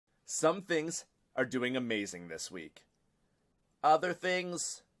Some things are doing amazing this week. Other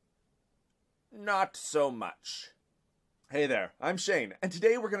things, not so much. Hey there, I'm Shane, and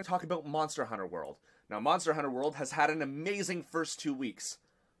today we're going to talk about Monster Hunter World. Now, Monster Hunter World has had an amazing first 2 weeks.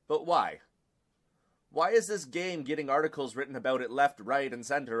 But why? Why is this game getting articles written about it left, right, and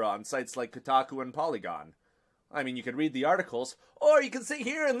center on sites like Kotaku and Polygon? I mean, you could read the articles, or you can sit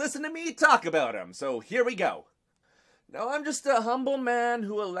here and listen to me talk about them. So here we go. Now, I'm just a humble man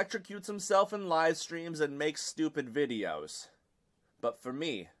who electrocutes himself in live streams and makes stupid videos. But for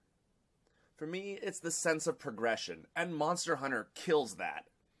me, it's the sense of progression, and Monster Hunter kills that.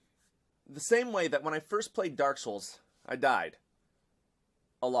 The same way that when I first played Dark Souls, I died.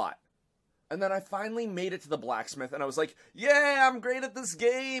 A lot. And then I finally made it to the blacksmith, and I was like, yeah, I'm great at this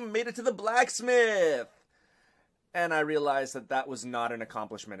game, made it to the blacksmith! And I realized that that was not an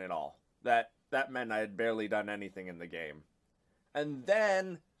accomplishment at all. That meant I had barely done anything in the game. And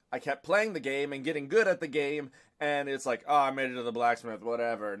then I kept playing the game and getting good at the game, and it's like, oh, I made it to the blacksmith,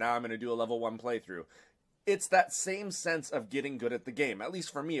 whatever. Now I'm going to do a level 1 playthrough. It's that same sense of getting good at the game. At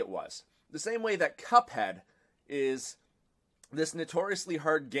least for me it was. The same way that Cuphead is this notoriously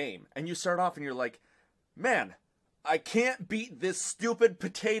hard game. And you start off and you're like, man, I can't beat this stupid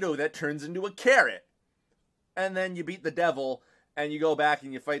potato that turns into a carrot. And then you beat the devil, and you go back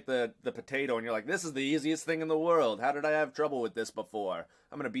and you fight the potato, and you're like, this is the easiest thing in the world. How did I have trouble with this before?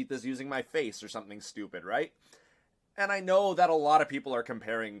 I'm going to beat this using my face or something stupid, right? And I know that a lot of people are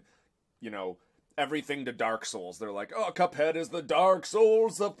comparing, everything to Dark Souls. They're like, oh, Cuphead is the Dark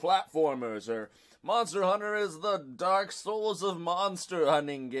Souls of platformers, or Monster Hunter is the Dark Souls of monster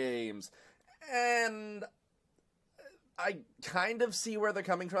hunting games. And I kind of see where they're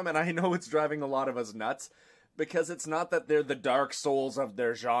coming from, and I know it's driving a lot of us nuts. Because it's not that they're the Dark Souls of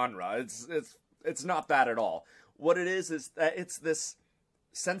their genre. It's not that at all. What it is that it's this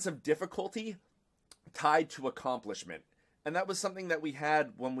sense of difficulty tied to accomplishment. And that was something that we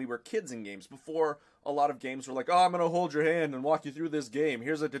had when we were kids in games. Before, a lot of games were like, oh, I'm going to hold your hand and walk you through this game.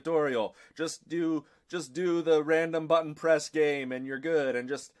 Here's a tutorial. Just do the random button press game and you're good. And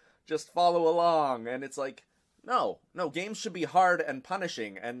just follow along. And it's like, no, games should be hard and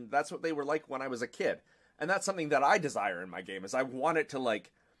punishing. And that's what they were like when I was a kid. And that's something that I desire in my game, is I want it to,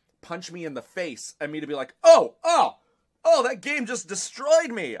 punch me in the face, and me to be like, oh, that game just destroyed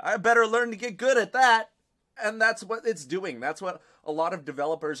me. I better learn to get good at that. And that's what it's doing. That's what a lot of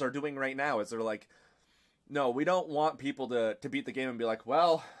developers are doing right now, is they're like, no, we don't want people to beat the game and be like,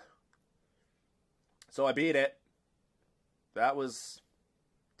 well, so I beat it. That was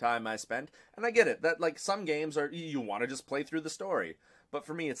time I spent. And I get it, that, some games are, you want to just play through the story. But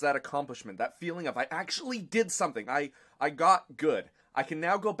for me, it's that accomplishment, that feeling of I actually did something. I got good. I can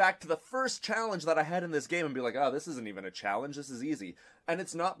now go back to the first challenge that I had in this game and be like, oh, this isn't even a challenge. This is easy. And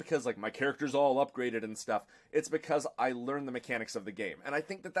it's not because, my character's all upgraded and stuff. It's because I learned the mechanics of the game. And I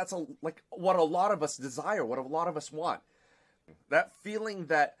think that that's, what a lot of us desire, what a lot of us want. That feeling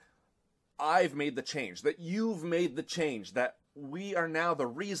that I've made the change, that you've made the change, that we are now the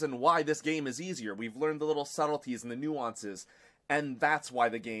reason why this game is easier. We've learned the little subtleties and the nuances. And that's why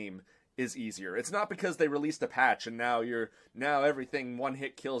the game is easier. It's not because they released a patch and now everything one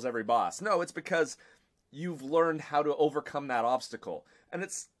hit kills every boss. No, it's because you've learned how to overcome that obstacle. And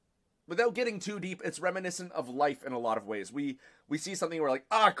it's, without getting too deep, it's reminiscent of life in a lot of ways. We see something, we're like,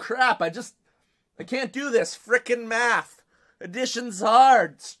 ah, crap, I can't do this. Frickin' math. Addition's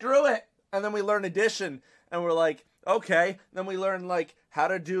hard. Screw it. And then we learn addition and we're like, okay. Then we learn, how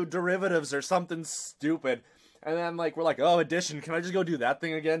to do derivatives or something stupid. And then, we're like, oh, addition, can I just go do that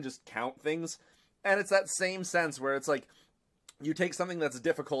thing again? Just count things? And it's that same sense where it's like, you take something that's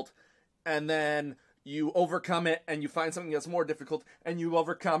difficult, and then you overcome it, and you find something that's more difficult, and you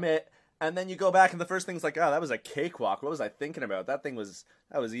overcome it, and then you go back, and the first thing's like, oh, that was a cakewalk. What was I thinking about? That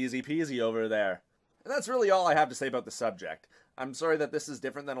was easy peasy over there. And that's really all I have to say about the subject. I'm sorry that this is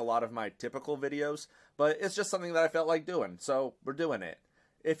different than a lot of my typical videos, but it's just something that I felt like doing, so we're doing it.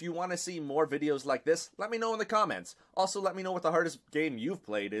 If you want to see more videos like this, let me know in the comments. Also, let me know what the hardest game you've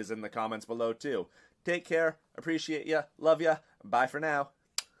played is in the comments below, too. Take care. Appreciate ya. Love ya. Bye for now.